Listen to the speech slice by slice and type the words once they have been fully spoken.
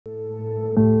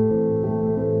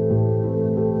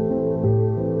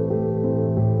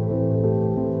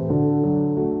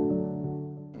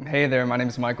Hey there, my name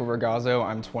is Michael Ragazzo.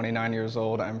 I'm 29 years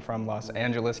old. I'm from Los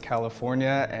Angeles,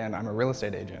 California, and I'm a real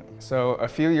estate agent. So a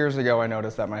few years ago, I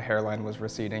noticed that my hairline was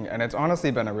receding, and it's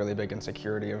honestly been a really big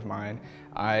insecurity of mine.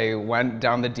 I went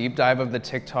down the deep dive of the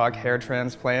TikTok hair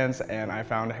transplants, and I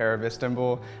found Hair of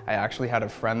Istanbul. I actually had a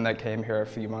friend that came here a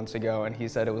few months ago, and he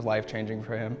said it was life-changing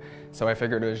for him. So I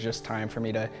figured it was just time for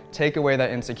me to take away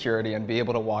that insecurity and be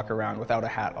able to walk around without a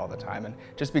hat all the time and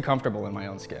just be comfortable in my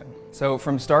own skin. So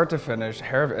from start to finish,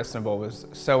 Hair of Istanbul was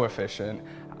so efficient.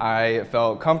 I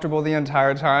felt comfortable the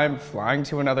entire time. Flying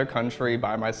to another country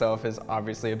by myself is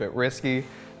obviously a bit risky,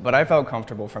 but I felt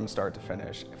comfortable from start to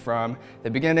finish. From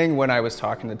the beginning, when I was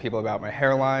talking to people about my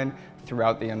hairline,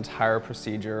 throughout the entire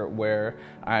procedure where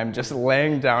I'm just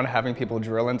laying down having people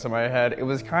drill into my head, it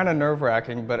was kind of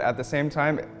nerve-wracking, but at the same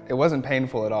time, it wasn't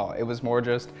painful at all. It was more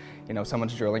just,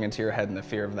 someone's drilling into your head and the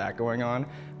fear of that going on.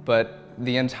 But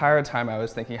the entire time I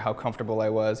was thinking how comfortable I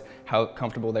was, how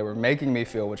comfortable they were making me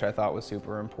feel, which I thought was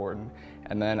super important.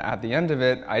 And then at the end of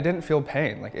it, I didn't feel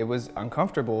pain. Like, it was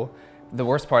uncomfortable. The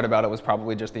worst part about it was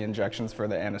probably just the injections for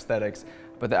the anesthetics,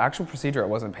 but the actual procedure, it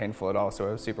wasn't painful at all, so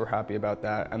I was super happy about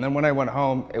that. And then when I went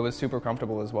home, it was super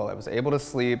comfortable as well. I was able to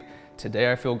sleep.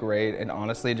 Today I feel great, and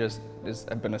honestly, it's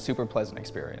been a super pleasant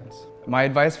experience. My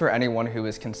advice for anyone who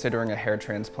is considering a hair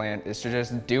transplant is to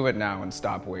just do it now and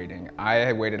stop waiting.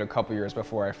 I waited a couple years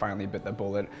before I finally bit the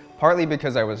bullet, partly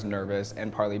because I was nervous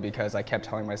and partly because I kept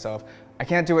telling myself, I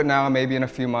can't do it now, maybe in a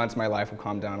few months my life will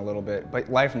calm down a little bit, but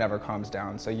life never calms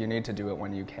down, so you need to do it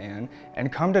when you can.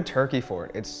 And come to Turkey for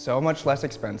it. It's so much less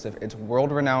expensive. It's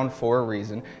world-renowned for a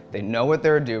reason. They know what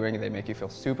they're doing. They make you feel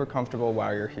super comfortable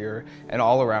while you're here, and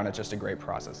all around it's just a great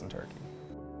process in Turkey.